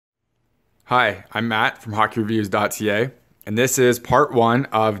Hi, I'm Matt from HockeyReviews.ca, and this is part one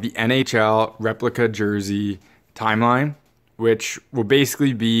of the NHL Replica jersey timeline, which will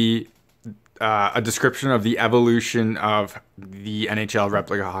basically be a description of the evolution of the NHL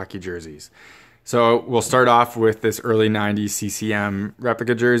Replica hockey jerseys. So we'll start off with this early 90s CCM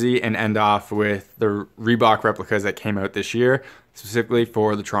Replica jersey and end off with the Reebok replicas that came out this year, specifically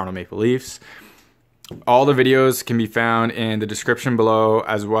for the Toronto Maple Leafs. All the videos can be found in the description below,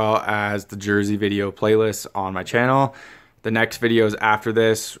 as well as the jersey video playlist on my channel. The next videos after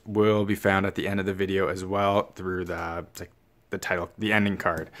this will be found at the end of the video as well through the title, the ending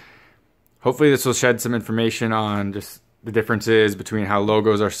card. Hopefully this will shed some information on just the differences between how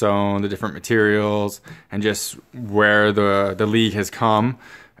logos are sewn, the different materials, and just where the league has come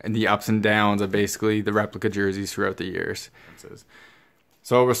and the ups and downs of basically the replica jerseys throughout the years.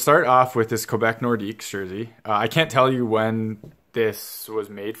 So we'll start off with this Quebec Nordiques jersey. I can't tell you when this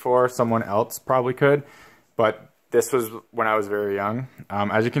was made for. Someone else probably could, but this was when I was very young.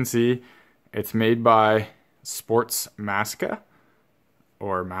 As you can see, it's made by Sports Masca,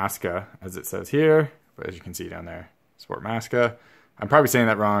 or Masca as it says here, but as you can see down there, Sport Masca. I'm probably saying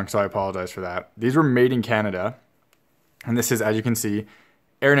that wrong, so I apologize for that. These were made in Canada, and this is, as you can see,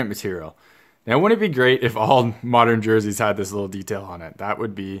 airnet material. Now, wouldn't it be great if all modern jerseys had this little detail on it? That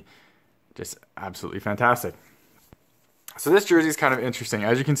would be just absolutely fantastic. So this jersey is kind of interesting.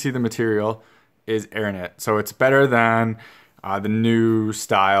 As you can see, the material is airnet. So it's better than the new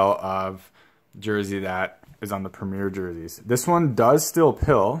style of jersey that is on the Premier jerseys. This one does still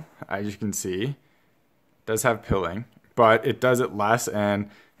pill, as you can see. It does have pilling, but it does it less, and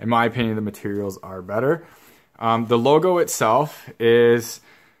in my opinion, the materials are better. The logo itself is...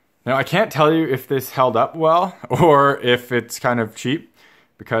 Now, I can't tell you if this held up well or if it's kind of cheap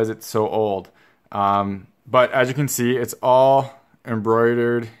because it's so old. But as you can see, it's all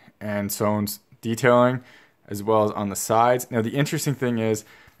embroidered and sewn detailing as well as on the sides. Now, the interesting thing is,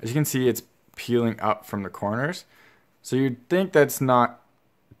 as you can see, it's peeling up from the corners. So you'd think that's not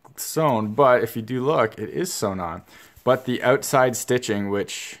sewn, but if you do look, it is sewn on. But the outside stitching,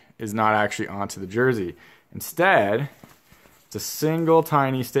 which is not actually onto the jersey. Instead, it's a single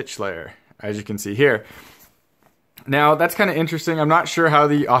tiny stitch layer, as you can see here. Now, that's kind of interesting. I'm not sure how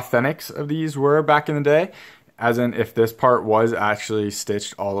the authentics of these were back in the day, as in if this part was actually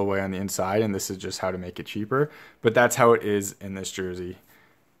stitched all the way on the inside, and this is just how to make it cheaper. But that's how it is in this jersey,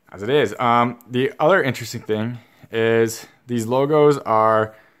 as it is. The other interesting thing is these logos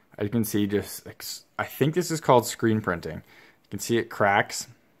are, as you can see, just like, I think this is called screen printing. You can see it cracks.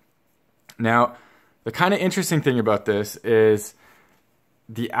 Now, the kind of interesting thing about this is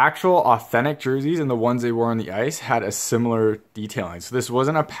the actual authentic jerseys and the ones they wore on the ice had a similar detailing. So this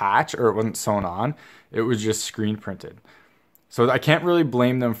wasn't a patch or it wasn't sewn on. It was just screen printed. So I can't really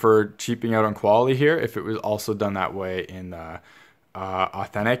blame them for cheaping out on quality here if it was also done that way in the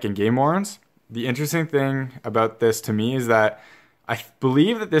authentic and game worns. The interesting thing about this to me is that I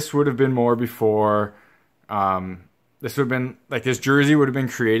believe that this would have been more before... This would have been, like, this jersey would have been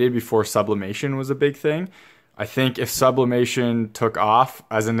created before sublimation was a big thing. I think if sublimation took off,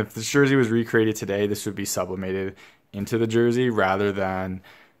 as in if this jersey was recreated today, this would be sublimated into the jersey rather than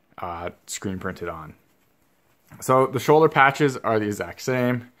screen printed on. So the shoulder patches are the exact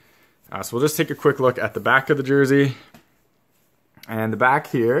same. So we'll just take a quick look at the back of the jersey. And the back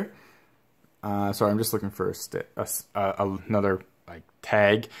here, sorry, I'm just looking for another like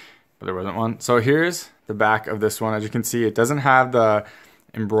tag, but there wasn't one. So here's the back of this one. As you can see, it doesn't have the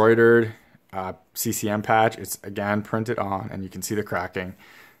embroidered CCM patch. It's again printed on, and you can see the cracking.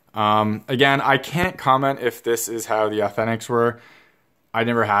 Again, I can't comment if this is how the authentics were. I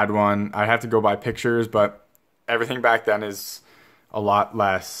never had one. I'd have to go by pictures, but everything back then is a lot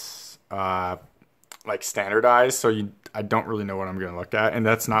less like standardized, so I don't really know what I'm going to look at, and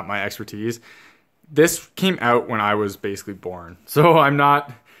that's not my expertise. This came out when I was basically born, so I'm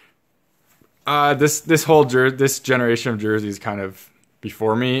not... this generation of jerseys kind of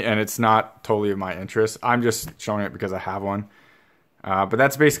before me, and it's not totally of my interest. I'm just showing it because I have one. But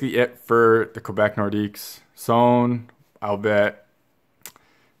that's basically it for the Quebec Nordiques. Sewn, I'll bet,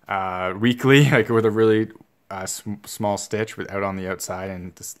 weakly, like with a really small stitch out on the outside,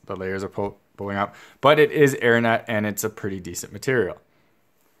 and the layers are pulling up. But it is airnet, and it's a pretty decent material.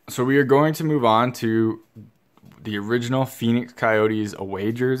 So we are going to move on to the original Phoenix Coyotes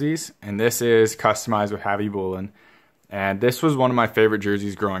away jerseys, and this is customized with Javi Bulin, and this was one of my favorite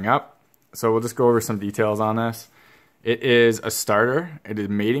jerseys growing up. So we'll just go over some details on this. It is a starter. It is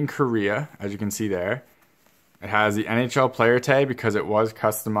made in Korea, as you can see there. It has the NHL player tag because it was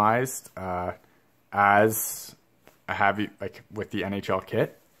customized as a Javi, like with the NHL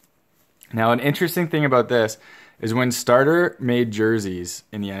kit. Now, an interesting thing about this is when Starter made jerseys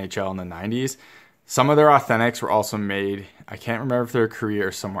in the NHL in the 90s, some of their authentics were also made, I can't remember if they're Korea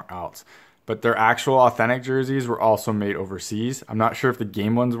or somewhere else, but their actual authentic jerseys were also made overseas. I'm not sure if the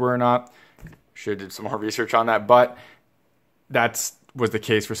game ones were or not. Should have did some more research on that, but that was the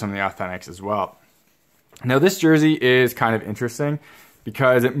case for some of the authentics as well. Now, this jersey is kind of interesting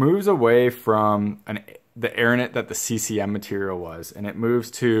because it moves away from the airnet that the CCM material was, and it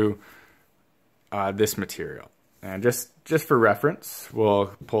moves to this material. And just for reference, we'll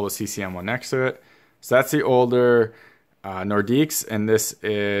pull the CCM one next to it. So that's the older Nordiques, and this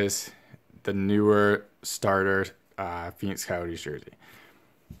is the newer Starter Phoenix Coyotes jersey.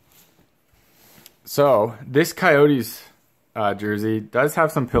 So this Coyotes jersey does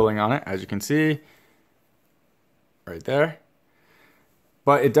have some pilling on it, as you can see right there.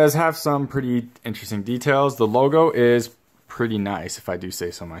 But it does have some pretty interesting details. The logo is pretty nice, if I do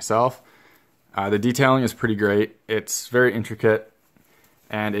say so myself. The detailing is pretty great. It's very intricate,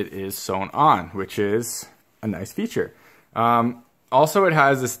 and it is sewn on, which is a nice feature. Also, it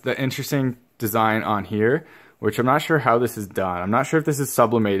has the interesting design on here, which I'm not sure how this is done. I'm not sure if this is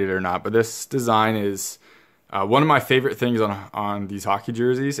sublimated or not, but this design is one of my favorite things on these hockey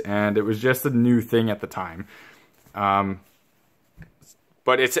jerseys, and it was just a new thing at the time.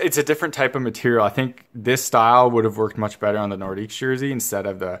 But it's a different type of material. I think this style would have worked much better on the Nordiques jersey instead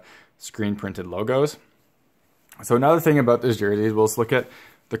of the screen printed logos. So another thing about this jersey is, we'll just look at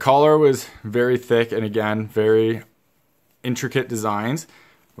the collar was very thick, and again, very intricate designs,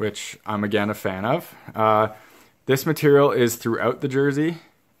 which I'm again a fan of. This material is throughout the jersey.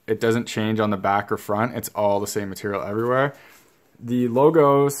 It doesn't change on the back or front. It's all the same material everywhere. The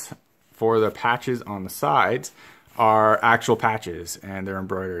logos for the patches on the sides are actual patches, and they're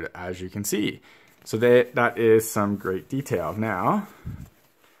embroidered, as you can see. So that is some great detail. Now,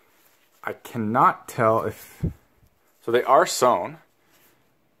 I cannot tell if... So they are sewn,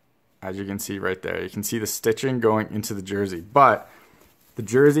 as you can see right there. You can see the stitching going into the jersey, but the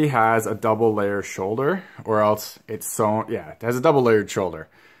jersey has a double layer shoulder, or else it's sewn. Yeah, it has a double layered shoulder,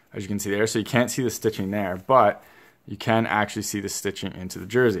 as you can see there. So you can't see the stitching there, but you can actually see the stitching into the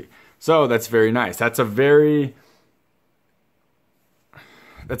jersey. So that's very nice. That's a very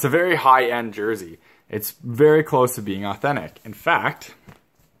high-end jersey. It's very close to being authentic. In fact,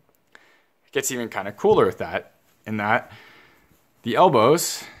 it gets even kind of cooler with that, in that the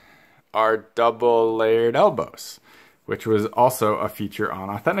elbows are double layered elbows, which was also a feature on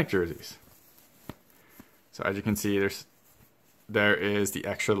authentic jerseys. So as you can see, there is the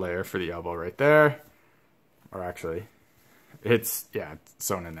extra layer for the elbow right there. Or actually, it's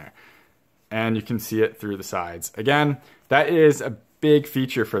sewn in there. And you can see it through the sides. Again, that is a big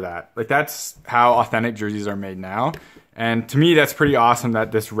feature for that. Like, that's how authentic jerseys are made now. And to me, that's pretty awesome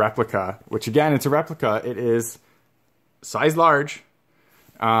that this replica, which again, it's a replica, it is size large,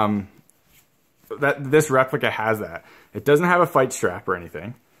 that this replica has that. It doesn't have a fight strap or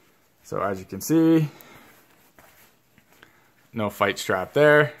anything. So as you can see, no fight strap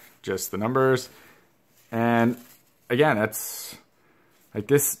there, just the numbers. And again, that's like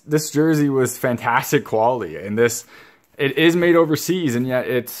this jersey was fantastic quality, and it is made overseas, and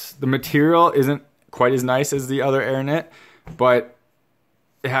yet the material isn't quite as nice as the other airnet, but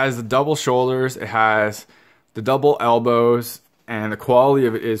it has the double shoulders, it has the double elbows, and the quality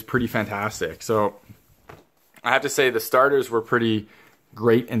of it is pretty fantastic. So I have to say the starters were pretty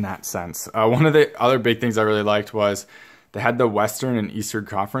great in that sense. One of the other big things I really liked was they had the Western and Eastern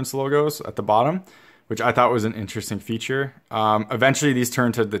Conference logos at the bottom, which I thought was an interesting feature. Eventually these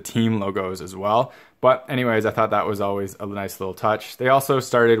turned to the team logos as well. But anyways, I thought that was always a nice little touch. They also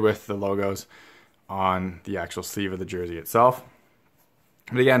started with the logos on the actual sleeve of the jersey itself.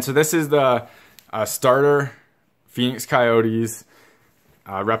 But again, so this is the starter Phoenix Coyotes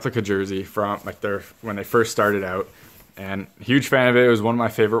replica jersey from when they first started out. And huge fan of it. It was one of my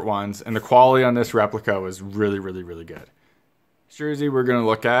favorite ones. And the quality on this replica was really, really, really good. This jersey we're going to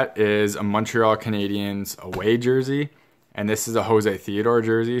look at is a Montreal Canadiens away jersey. And this is a Jose Theodore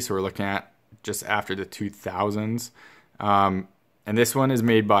jersey. So we're looking at just after the 2000s. And this one is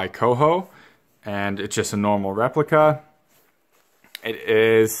made by Coho. And it's just a normal replica. It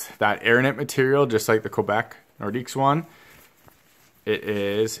is that airnet material, just like the Quebec Nordiques one.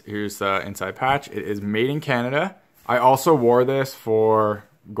 Here's the inside patch. It is made in Canada. I also wore this for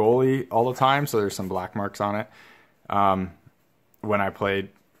goalie all the time, so there's some black marks on it when I played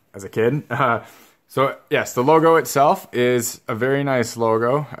as a kid. So yes, the logo itself is a very nice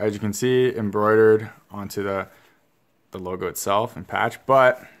logo, as you can see, embroidered onto the logo itself and patch,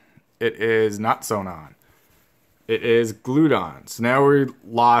 but it is not sewn on. it is glued on. So now we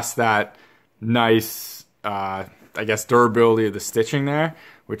lost that nice, I guess, durability of the stitching there,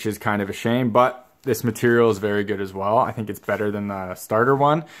 which is kind of a shame, but this material is very good as well. I think it's better than the starter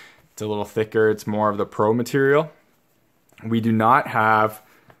one. It's a little thicker. It's more of the pro material. We do not have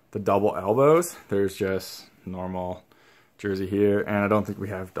the double elbows. There's just normal jersey here, and I don't think we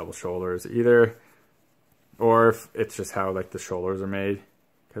have double shoulders either, or if it's just how like the shoulders are made,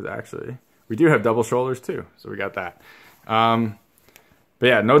 because actually we do have double shoulders too, so we got that. But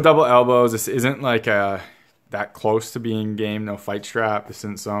yeah, no double elbows. This isn't like that close to being game. No fight strap. This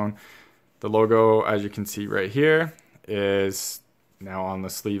isn't sewn. The logo, as you can see right here, is now on the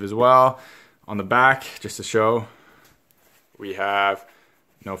sleeve as well. On the back, just to show, we have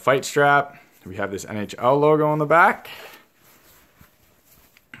no fight strap. We have this NHL logo on the back.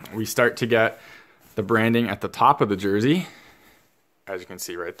 We start to get the branding at the top of the jersey, as you can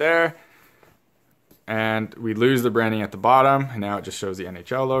see right there. And we lose the branding at the bottom, and now it just shows the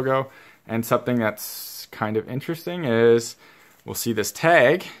NHL logo. And something that's kind of interesting is we'll see this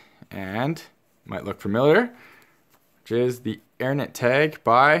tag, and might look familiar, which is the Airnet tag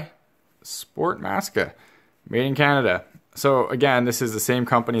by Sportmasca, made in Canada. So again, this is the same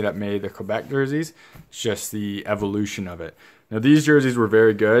company that made the Quebec jerseys, it's just the evolution of it. Now these jerseys were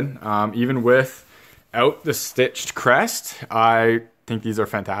very good, even without the stitched crest. I think these are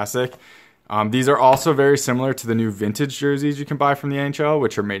fantastic. These are also very similar to the new vintage jerseys you can buy from the NHL,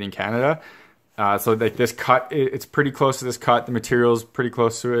 which are made in Canada. So like this cut, it's pretty close to this cut. The material's pretty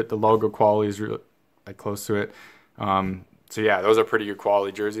close to it. The logo quality is really like close to it. So yeah, those are pretty good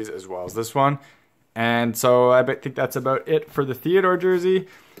quality jerseys as well as this one. And so I think that's about it for the Theodore jersey.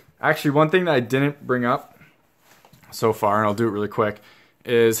 Actually, one thing that I didn't bring up so far, and I'll do it really quick,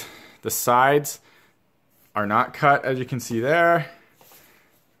 is the sides are not cut, as you can see there,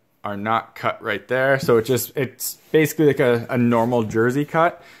 are not cut right there. So it's basically like a normal jersey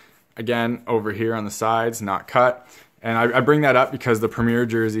cut. Again, over here on the sides, not cut. And I bring that up because the Premier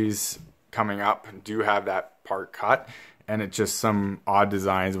jerseys coming up do have that part cut, and it's just some odd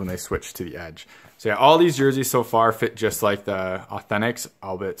designs when they switch to the edge. So yeah, all these jerseys so far fit just like the Authentics,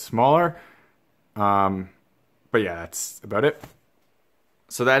 albeit smaller. But yeah, that's about it.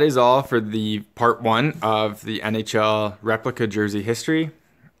 So that is all for the part one of the NHL Replica jersey history.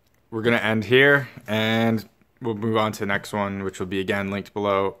 We're going to end here, and we'll move on to the next one, which will be again linked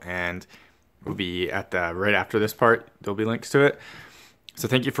below, and will be at the right after this part. There'll be links to it. So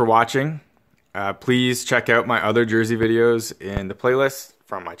thank you for watching. Please check out my other jersey videos in the playlist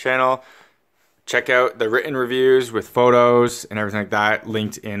from my channel. Check out the written reviews with photos and everything like that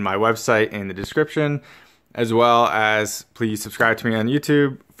linked in my website in the description, as well as please subscribe to me on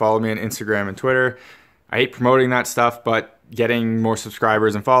YouTube, follow me on Instagram and Twitter. I hate promoting that stuff, but getting more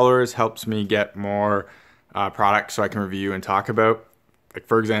subscribers and followers helps me get more products so I can review and talk about. Like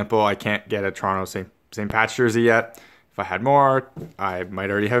for example, I can't get a Toronto St. Pat's jersey yet. If I had more, I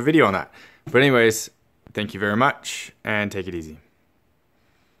might already have a video on that. But anyways, thank you very much, and take it easy.